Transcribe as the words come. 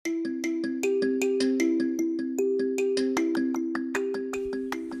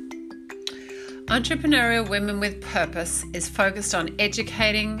Entrepreneurial Women with Purpose is focused on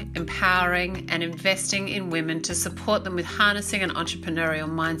educating, empowering, and investing in women to support them with harnessing an entrepreneurial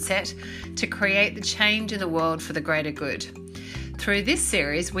mindset to create the change in the world for the greater good. Through this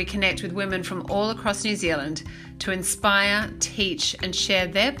series, we connect with women from all across New Zealand to inspire, teach, and share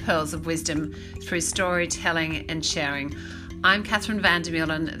their pearls of wisdom through storytelling and sharing. I'm Catherine van der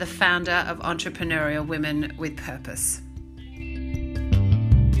Meulen, the founder of Entrepreneurial Women with Purpose.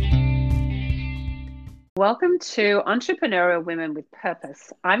 Welcome to Entrepreneurial Women with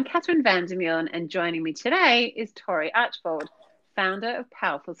Purpose. I'm Catherine van der Meulen, and joining me today is Tori Archbold, founder of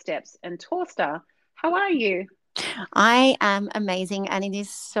Powerful Steps and Torstar. How are you? I am amazing, and it is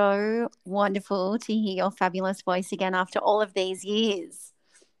so wonderful to hear your fabulous voice again after all of these years.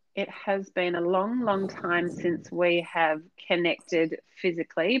 It has been a long, long time since we have connected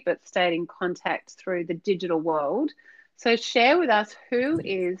physically, but stayed in contact through the digital world. So share with us, who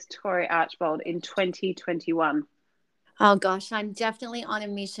is Tori Archbold in 2021? Oh gosh, I'm definitely on a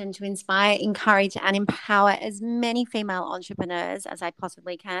mission to inspire, encourage, and empower as many female entrepreneurs as I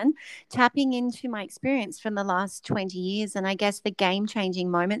possibly can, tapping into my experience from the last 20 years and I guess the game-changing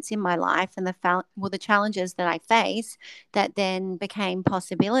moments in my life and the challenges that I face that then became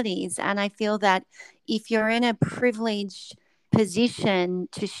possibilities. And I feel that if you're in a privileged position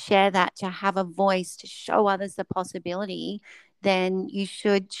to share that, to have a voice, to show others the possibility, then you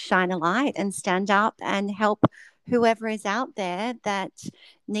should shine a light and stand up and help whoever is out there that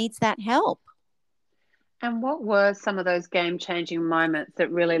needs that help. And what were some of those game-changing moments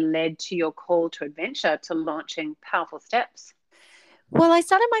that really led to your call to adventure, to launching Powerful Steps? Well, I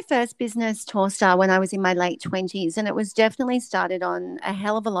started my first business, Torstar, when I was in my late 20s, and it was definitely started on a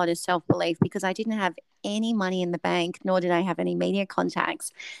hell of a lot of self-belief because I didn't have any money in the bank, nor did I have any media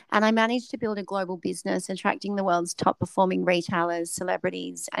contacts. And I managed to build a global business, attracting the world's top performing retailers,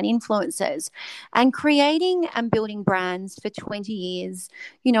 celebrities, and influencers, and creating and building brands for 20 years.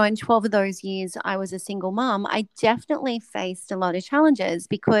 In 12 of those years, I was a single mom. I definitely faced a lot of challenges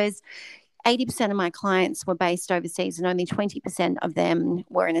because 80% of my clients were based overseas and only 20% of them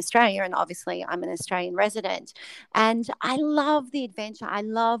were in Australia. And obviously, I'm an Australian resident. And I love the adventure. I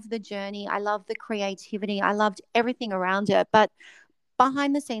love the journey. I love the creativity. I loved everything around it. But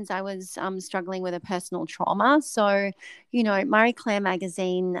behind the scenes, I was struggling with a personal trauma. So, Marie Claire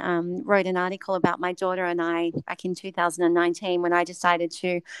magazine wrote an article about my daughter and I back in 2019 when I decided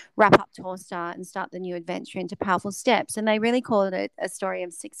to wrap up Torstar and start the new adventure into Powerful Steps. And they really called it a story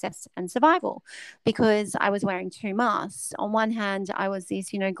of success and survival because I was wearing two masks. On one hand, I was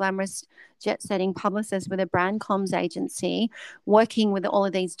this, glamorous jet-setting publicist with a brand comms agency, working with all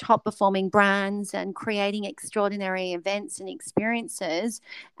of these top performing brands and creating extraordinary events and experiences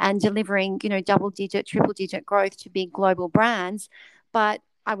and delivering, double digit, triple digit growth to big global brands. But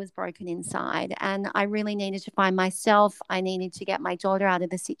I was broken inside and I really needed to find myself. I needed to get my daughter out of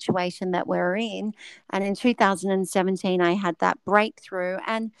the situation that we're in. And in 2017, I had that breakthrough,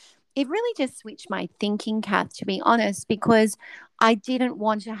 and it really just switched my thinking, Kath, to be honest, because I didn't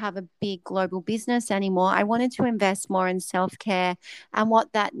want to have a big global business anymore. I wanted to invest more in self-care and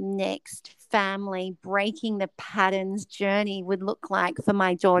what that next family breaking the patterns journey would look like for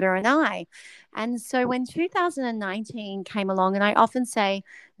my daughter and I. And so when 2019 came along, and I often say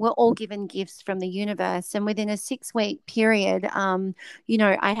we're all given gifts from the universe, and within a 6-week period,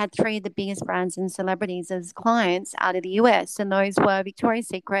 I had 3 of the biggest brands and celebrities as clients out of the US, and those were Victoria's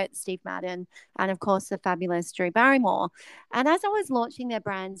Secret, Steve Madden, and of course the fabulous Drew Barrymore. And as I was launching their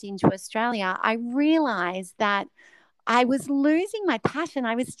brands into Australia, I realized that I was losing my passion.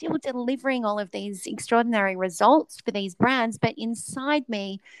 I was still delivering all of these extraordinary results for these brands, but inside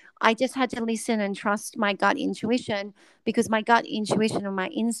me, I just had to listen and trust my gut intuition because my gut intuition and my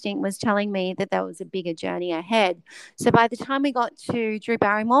instinct was telling me that there was a bigger journey ahead. So by the time we got to Drew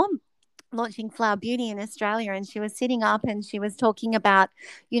Barrymore, launching Flower Beauty in Australia, and she was sitting up and she was talking about,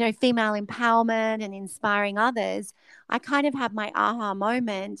 female empowerment and inspiring others, I kind of had my aha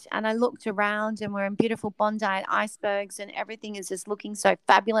moment and I looked around and we're in beautiful Bondi icebergs and everything is just looking so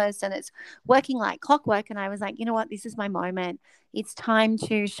fabulous and it's working like clockwork. And I was like, you know what, this is my moment. It's time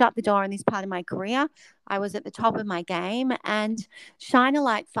to shut the door on this part of my career. I was at the top of my game and shine a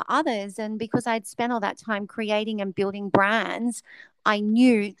light for others. And because I'd spent all that time creating and building brands, I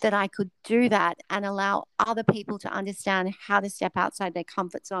knew that I could do that and allow other people to understand how to step outside their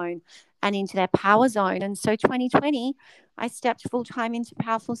comfort zone and into their power zone. And so 2020, I stepped full time into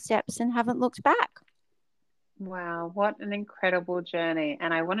Powerful Steps and haven't looked back. Wow, what an incredible journey.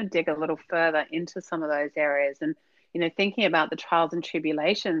 And I want to dig a little further into some of those areas and, thinking about the trials and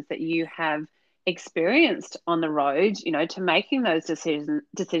tribulations that you have experienced on the road, to making those decisions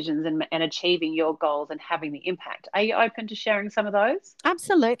and achieving your goals and having the impact. Are you open to sharing some of those?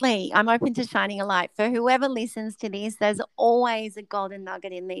 Absolutely. I'm open to shining a light. For whoever listens to this, there's always a golden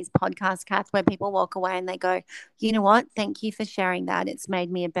nugget in these podcasts, Kath, where people walk away and they go, you know what? Thank you for sharing that. It's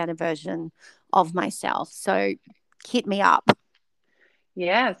made me a better version of myself. So hit me up.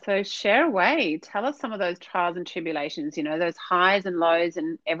 Yeah, so share away. Tell us some of those trials and tribulations, those highs and lows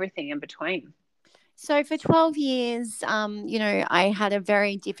and everything in between. So for 12 years, I had a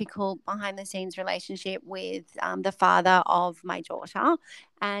very difficult behind the scenes relationship with the father of my daughter.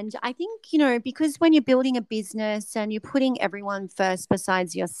 And I think, because when you're building a business and you're putting everyone first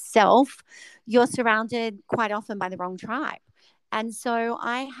besides yourself, you're surrounded quite often by the wrong tribe. And so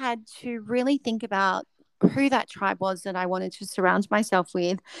I had to really think about who that tribe was that I wanted to surround myself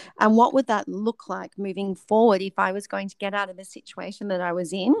with and what would that look like moving forward if I was going to get out of the situation that I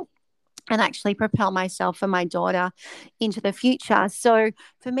was in and actually propel myself and my daughter into the future. So,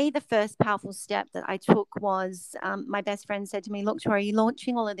 for me, the first powerful step that I took was my best friend said to me, "Look, Tori, you're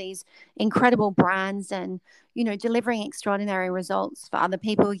launching all of these incredible brands and, delivering extraordinary results for other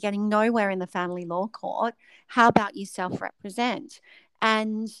people, getting nowhere in the family law court. How about you self represent?"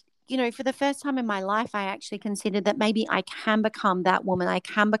 And for the first time in my life, I actually considered that maybe I can become that woman. I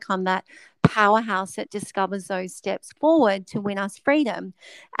can become that powerhouse that discovers those steps forward to win us freedom.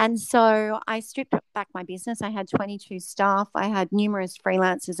 And so I stripped back my business. I had 22 staff. I had numerous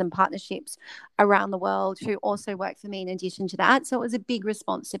freelancers and partnerships around the world who also worked for me in addition to that. So it was a big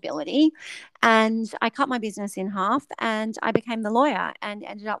responsibility. And I cut my business in half and I became the lawyer and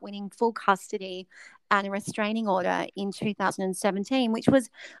ended up winning full custody and a restraining order in 2017, which was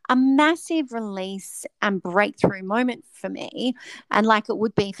a massive release and breakthrough moment for me. And like it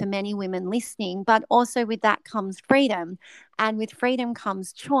would be for many women listening, but also with that comes freedom. And with freedom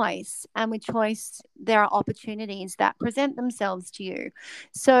comes choice. And with choice, there are opportunities that present themselves to you.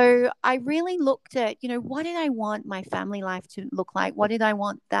 So I really looked at, what did I want my family life to look like? What did I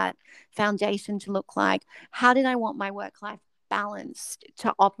want that foundation to look like? How did I want my work life balanced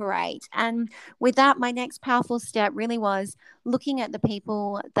to operate? And with that, my next powerful step really was looking at the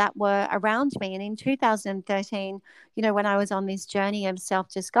people that were around me. And in 2013, when I was on this journey of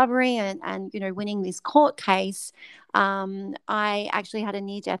self-discovery and winning this court case, I actually had a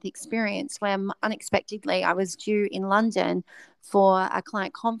near-death experience where unexpectedly I was due in London for a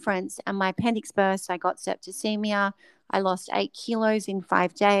client conference and my appendix burst. I got septicemia. I lost 8 kilos in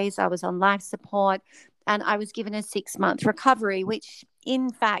 5 days. I was on life support and I was given a 6-month recovery, which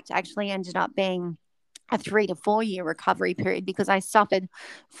in fact actually ended up being a 3 to 4 year recovery period because I suffered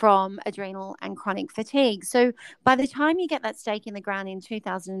from adrenal and chronic fatigue. So by the time you get that stake in the ground in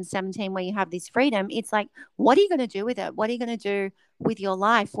 2017, where you have this freedom, it's like, what are you going to do with it? What are you going to do with your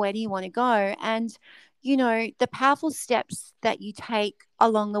life? Where do you want to go? And, the powerful steps that you take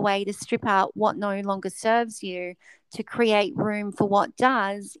along the way to strip out what no longer serves you to create room for what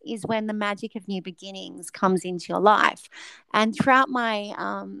does is when the magic of new beginnings comes into your life. And throughout my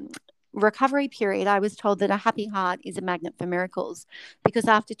recovery period, I was told that a happy heart is a magnet for miracles because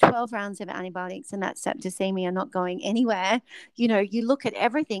after 12 rounds of antibiotics and that septicemia not going anywhere, you look at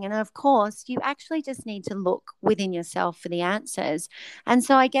everything. And of course, you actually just need to look within yourself for the answers. And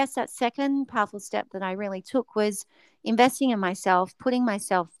so I guess that second powerful step that I really took was investing in myself, putting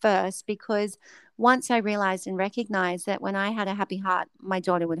myself first, because once I realized and recognized that when I had a happy heart, my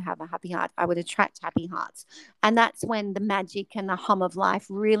daughter would have a happy heart. I would attract happy hearts. And that's when the magic and the hum of life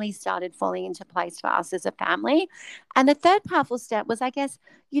really started falling into place for us as a family. And the third powerful step was, I guess,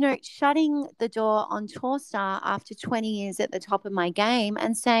 shutting the door on Torstar after 20 years at the top of my game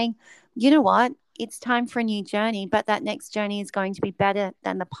and saying, you know what? It's time for a new journey, but that next journey is going to be better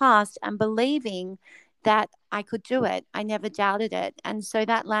than the past, and believing that I could do it. I never doubted it. And so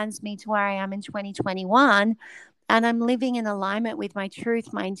that lands me to where I am in 2021. And I'm living in alignment with my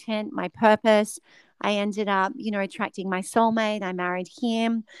truth, my intent, my purpose. I ended up, attracting my soulmate. I married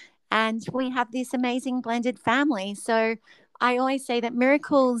him. And we have this amazing blended family. So I always say that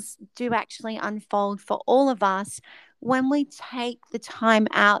miracles do actually unfold for all of us when we take the time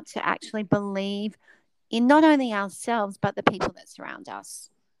out to actually believe in not only ourselves, but the people that surround us.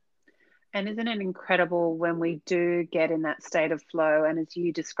 And isn't it incredible when we do get in that state of flow and, as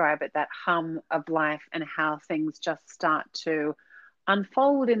you describe it, that hum of life and how things just start to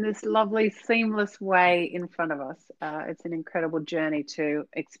unfold in this lovely, seamless way in front of us? It's an incredible journey to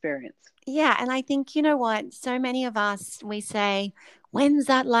experience. Yeah. And I think, you know what? So many of us, we say, when's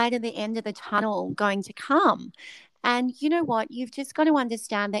that light at the end of the tunnel going to come? And you know what? You've just got to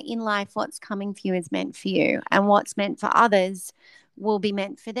understand that in life, what's coming for you is meant for you, and what's meant for others will be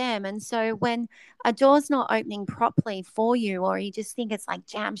meant for them. And so when a door's not opening properly for you, or you just think it's like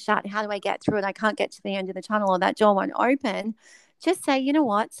jam shut, how do I get through it? I can't get to the end of the tunnel, or that door won't open. Just say, you know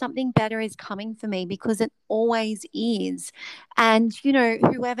what, something better is coming for me, because it always is. And,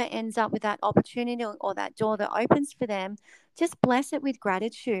 whoever ends up with that opportunity, or that door that opens for them, just bless it with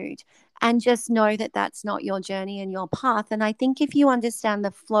gratitude, and just know that that's not your journey and your path. And I think if you understand the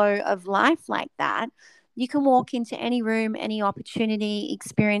flow of life like that, you can walk into any room, any opportunity,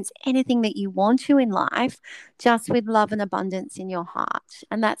 experience anything that you want to in life, just with love and abundance in your heart.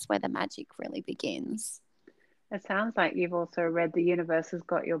 And that's where the magic really begins. It sounds like you've also read The Universe Has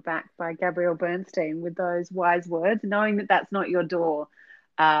Got Your Back by Gabrielle Bernstein, with those wise words, knowing that that's not your door.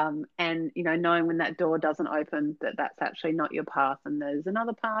 And, knowing when that door doesn't open, that that's actually not your path, and there's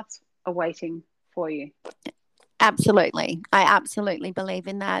another path awaiting for you. Absolutely. I absolutely believe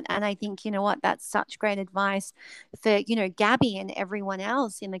in that. And I think, you know what, that's such great advice for, Gabby and everyone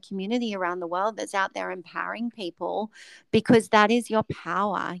else in the community around the world that's out there empowering people, because that is your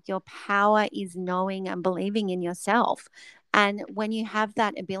power. Your power is knowing and believing in yourself. And when you have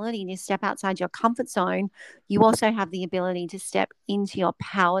that ability to step outside your comfort zone, you also have the ability to step into your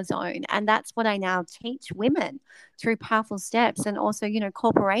power zone. And that's what I now teach women through Powerful Steps. And also,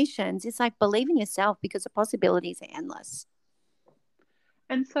 corporations. It's like, believe in yourself, because the possibilities are endless.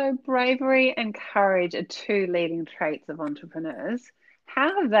 And so, bravery and courage are two leading traits of entrepreneurs.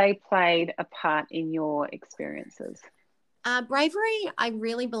 How have they played a part in your experiences? Bravery, I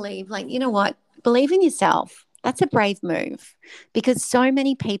really believe, like, you know what? Believe in yourself. That's a brave move, because so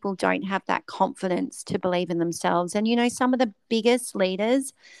many people don't have that confidence to believe in themselves. And, some of the biggest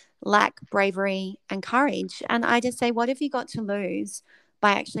leaders lack bravery and courage. And I just say, what have you got to lose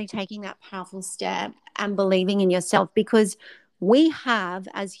by actually taking that powerful step and believing in yourself? Because we have,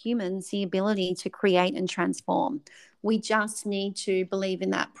 as humans, the ability to create and transform. We just need to believe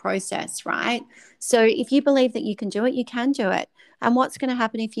in that process, right? So if you believe that you can do it, you can do it. And what's going to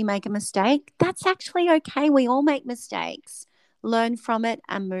happen if you make a mistake? That's actually okay. We all make mistakes. Learn from it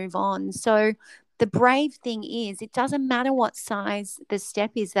and move on. So the brave thing is, it doesn't matter what size the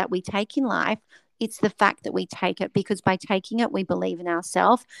step is that we take in life. It's the fact that we take it, because by taking it, we believe in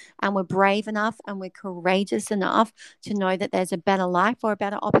ourselves, and we're brave enough and we're courageous enough to know that there's a better life or a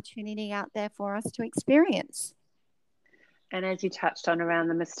better opportunity out there for us to experience. And as you touched on around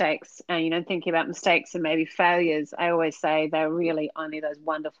the mistakes, and thinking about mistakes and maybe failures, I always say they're really only those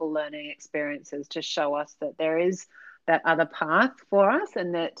wonderful learning experiences to show us that there is that other path for us,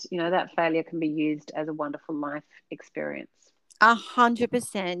 and that that failure can be used as a wonderful life experience.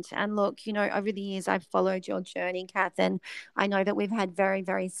 100%. And look, over the years, I've followed your journey, Kath, and I know that we've had very,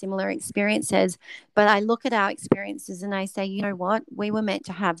 very similar experiences. But I look at our experiences and I say, you know what? We were meant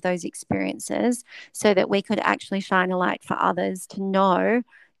to have those experiences so that we could actually shine a light for others to know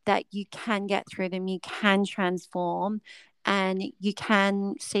that you can get through them, you can transform, and you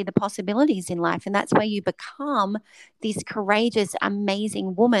can see the possibilities in life. And that's where you become this courageous,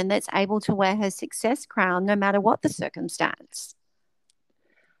 amazing woman that's able to wear her success crown no matter what the circumstance.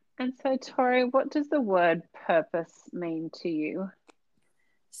 And so, Tori, what does the word purpose mean to you?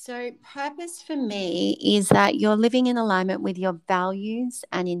 So, purpose for me is that you're living in alignment with your values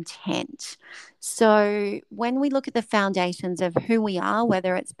and intent. So, when we look at the foundations of who we are,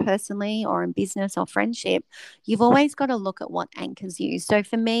 whether it's personally or in business or friendship, you've always got to look at what anchors you. So,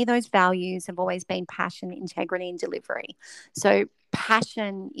 for me, those values have always been passion, integrity, and delivery. So,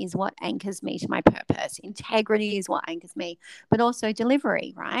 passion is what anchors me to my purpose, integrity is what anchors me, but also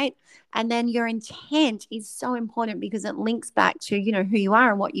delivery, right? And then your intent is so important, because it links back to, who you are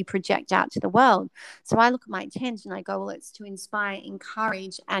and what you project out to the world. So I look at my intent and I go, well, it's to inspire,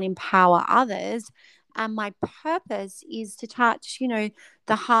 encourage, and empower others. And my purpose is to touch,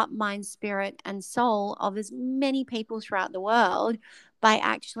 the heart, mind, spirit, and soul of as many people throughout the world, by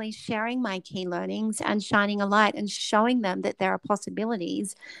actually sharing my key learnings and shining a light and showing them that there are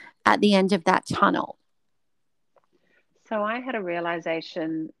possibilities at the end of that tunnel. So I had a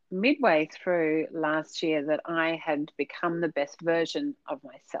realization midway through last year that I had become the best version of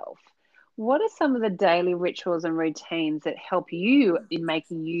myself. What are some of the daily rituals and routines that help you in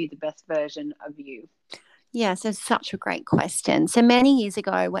making you the best version of you? Yes, it's such a great question. So many years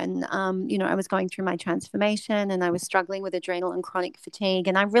ago, when I was going through my transformation and I was struggling with adrenal and chronic fatigue,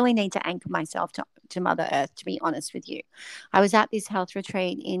 and I really need to anchor myself to Mother Earth, to be honest with you. I was at this health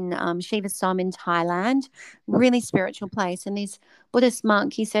retreat in Shiva Som in Thailand, really spiritual place, and this Buddhist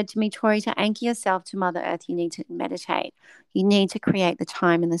monk, he said to me, Tori, to anchor yourself to Mother Earth, you need to meditate. You need to create the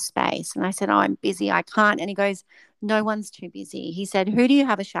time and the space. And I said, oh, I'm busy, I can't. And he goes, No one's too busy. He said, who do you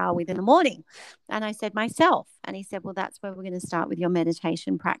have a shower with in the morning? And I said, myself. And he said, well, that's where we're going to start with your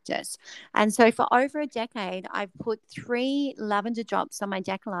meditation practice. And so for over a decade, I've put 3 lavender drops on my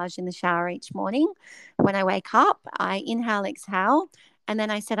decollage in the shower each morning. When I wake up, I inhale, exhale, and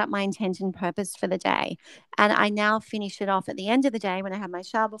then I set up my intent and purpose for the day. And I now finish it off at the end of the day when I have my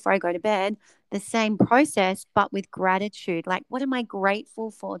shower before I go to bed, the same process, but with gratitude. Like, what am I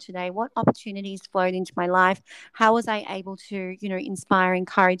grateful for today? What opportunities flowed into my life? How was I able to, inspire,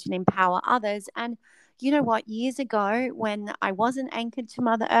 encourage, and empower others? And you know what? Years ago, when I wasn't anchored to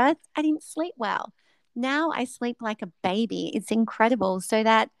Mother Earth, I didn't sleep well. Now I sleep like a baby. It's incredible. So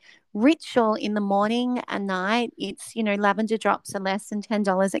that ritual in the morning and night, it's, lavender drops are less than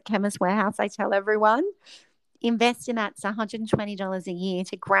 $10 at Chemist Warehouse. I tell everyone, invest in that. It's $120 a year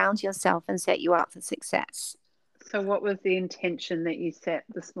to ground yourself and set you up for success. So, what was the intention that you set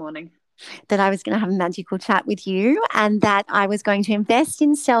this morning? That I was going to have a magical chat with you and that I was going to invest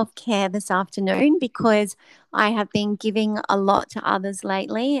in self care this afternoon because I have been giving a lot to others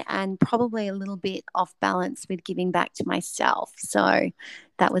lately and probably a little bit off balance with giving back to myself. So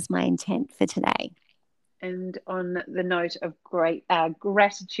that was my intent for today. And on the note of great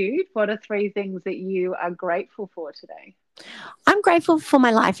gratitude, what are 3 things that you are grateful for today? I'm grateful for my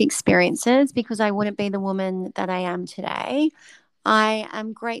life experiences because I wouldn't be the woman that I am today. I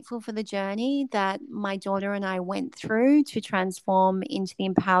am grateful for the journey that my daughter and I went through to transform into the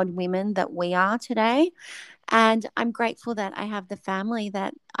empowered women that we are today. And I'm grateful that I have the family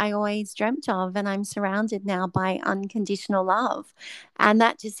that I always dreamt of, and I'm surrounded now by unconditional love. And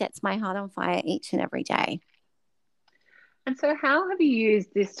that just sets my heart on fire each and every day. And so, how have you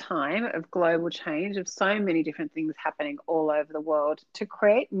used this time of global change, of so many different things happening all over the world, to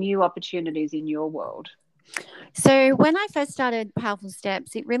create new opportunities in your world? So, when I first started Powerful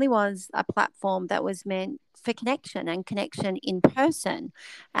Steps, it really was a platform that was meant for connection and connection in person.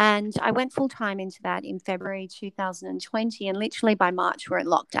 And I went full time into that in February 2020. And literally by March, we're in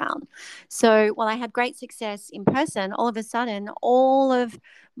lockdown. So, while I had great success in person, all of a sudden, all of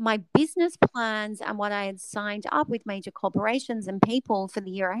my business plans and what I had signed up with major corporations and people for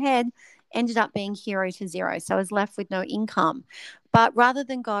the year ahead ended up being hero to zero. So, I was left with no income. But rather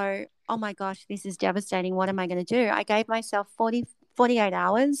than go, oh my gosh, this is devastating. What am I going to do? I gave myself 48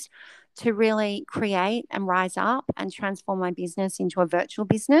 hours to really create and rise up and transform my business into a virtual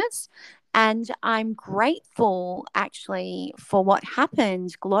business. And I'm grateful actually for what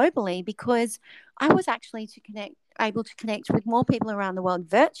happened globally because I was actually able to connect with more people around the world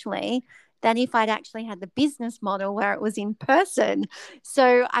virtually than if I'd actually had the business model where it was in person.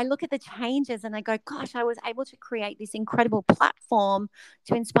 So I look at the changes and I go, gosh, I was able to create this incredible platform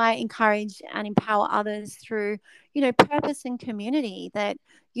to inspire, encourage, and empower others through, purpose and community that,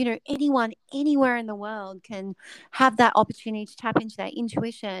 anyone anywhere in the world can have that opportunity to tap into their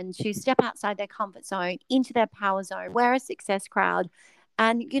intuition, to step outside their comfort zone, into their power zone, wear a success crowd.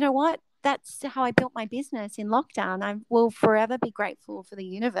 And you know what? That's how I built my business in lockdown. I will forever be grateful for the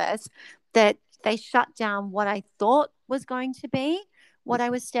universe that they shut down what I thought was going to be, what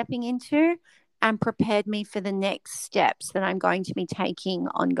I was stepping into, and prepared me for the next steps that I'm going to be taking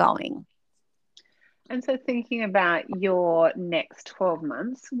ongoing. And so, thinking about your next 12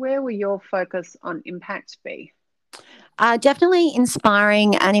 months, where will your focus on impact be? Definitely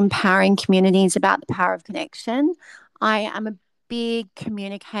inspiring and empowering communities about the power of connection. I am a big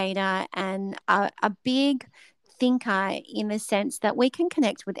communicator and a big thinker in the sense that we can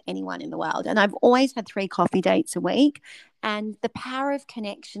connect with anyone in the world. And I've always had 3 coffee dates a week. And the power of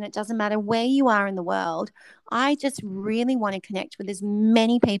connection, it doesn't matter where you are in the world. I just really want to connect with as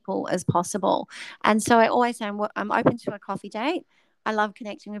many people as possible. And so I always say I'm open to a coffee date. I love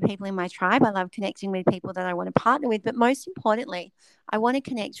connecting with people in my tribe. I love connecting with people that I want to partner with. But most importantly, I want to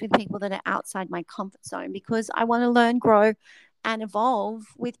connect with people that are outside my comfort zone because I want to learn, grow, and evolve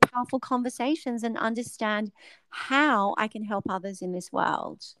with powerful conversations and understand how I can help others in this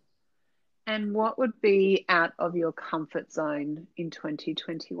world. And what would be out of your comfort zone in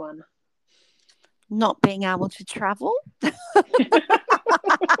 2021? Not being able to travel.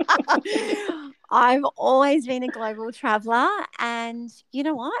 I've always been a global traveler. And you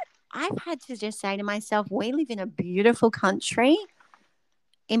know what? I've had to just say to myself, we live in a beautiful country.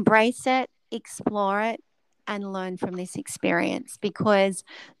 Embrace it, explore it, and learn from this experience because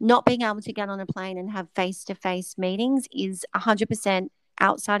not being able to get on a plane and have face to face meetings is 100%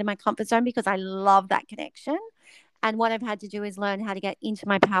 outside of my comfort zone because I love that connection. And what I've had to do is learn how to get into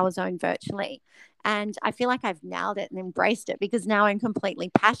my power zone virtually. And I feel like I've nailed it and embraced it because now I'm completely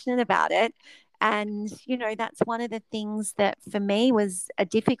passionate about it. And, that's one of the things that for me was a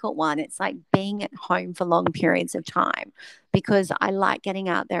difficult one. It's like being at home for long periods of time because I like getting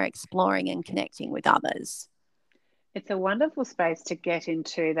out there, exploring and connecting with others. It's a wonderful space to get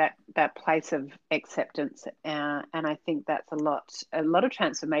into that place of acceptance, and I think that's a lot. A lot of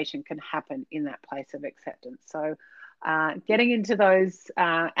transformation can happen in that place of acceptance. So, getting into those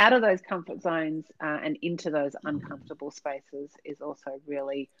out of those comfort zones and into those uncomfortable spaces is also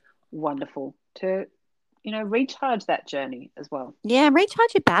really wonderful to, recharge that journey as well. Yeah,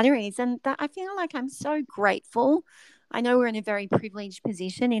 recharge your batteries. And I feel like I'm so grateful. I know we're in a very privileged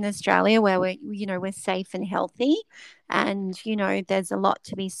position in Australia where we're safe and healthy. And, there's a lot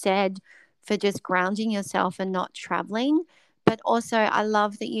to be said for just grounding yourself and not traveling. But also, I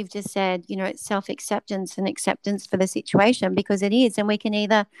love that you've just said, it's self acceptance and acceptance for the situation because it is. And we can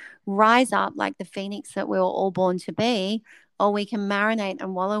either rise up like the phoenix that we were all born to be, or we can marinate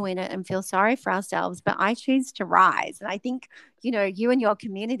and wallow in it and feel sorry for ourselves. But I choose to rise. And I think, you and your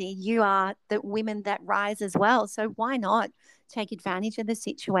community, you are the women that rise as well. So why not take advantage of the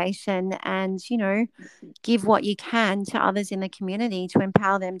situation and, give what you can to others in the community to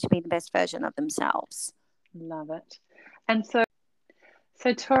empower them to be the best version of themselves? Love it. And so,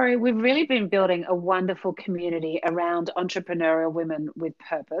 Tori, we've really been building a wonderful community around entrepreneurial women with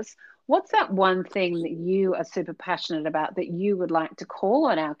purpose. What's that one thing that you are super passionate about that you would like to call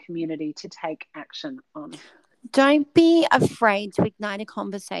on our community to take action on? Don't be afraid to ignite a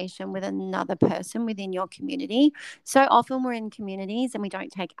conversation with another person within your community. So often we're in communities and we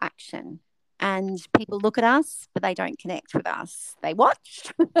don't take action. And people look at us, but they don't connect with us. They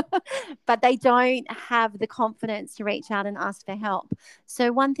watch, but they don't have the confidence to reach out and ask for help.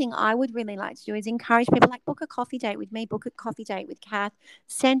 So one thing I would really like to do is encourage people, like book a coffee date with me, book a coffee date with Kath,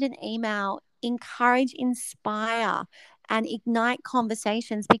 send an email, encourage, inspire, and ignite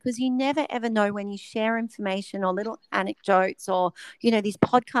conversations, because you never ever know when you share information or little anecdotes or, this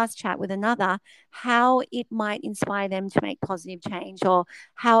podcast chat with another, how it might inspire them to make positive change, or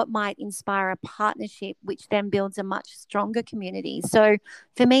how it might inspire a partnership, which then builds a much stronger community. So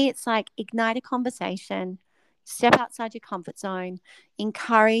for me, it's like ignite a conversation, step outside your comfort zone,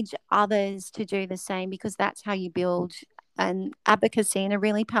 encourage others to do the same, because that's how you build an advocacy in a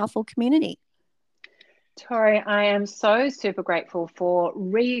really powerful community. Tori, I am so super grateful for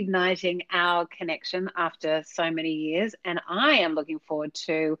reigniting our connection after so many years. And I am looking forward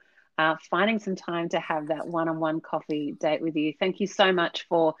to finding some time to have that one-on-one coffee date with you. Thank you so much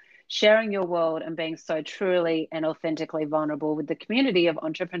for sharing your world and being so truly and authentically vulnerable with the community of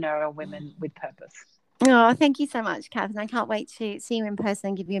entrepreneurial women with purpose. Oh, thank you so much, Kath. And I can't wait to see you in person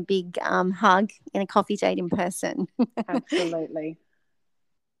and give you a big hug in a coffee date in person. Absolutely.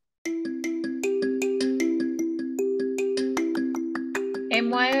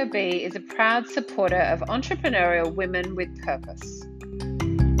 MYOB is a proud supporter of entrepreneurial women with purpose.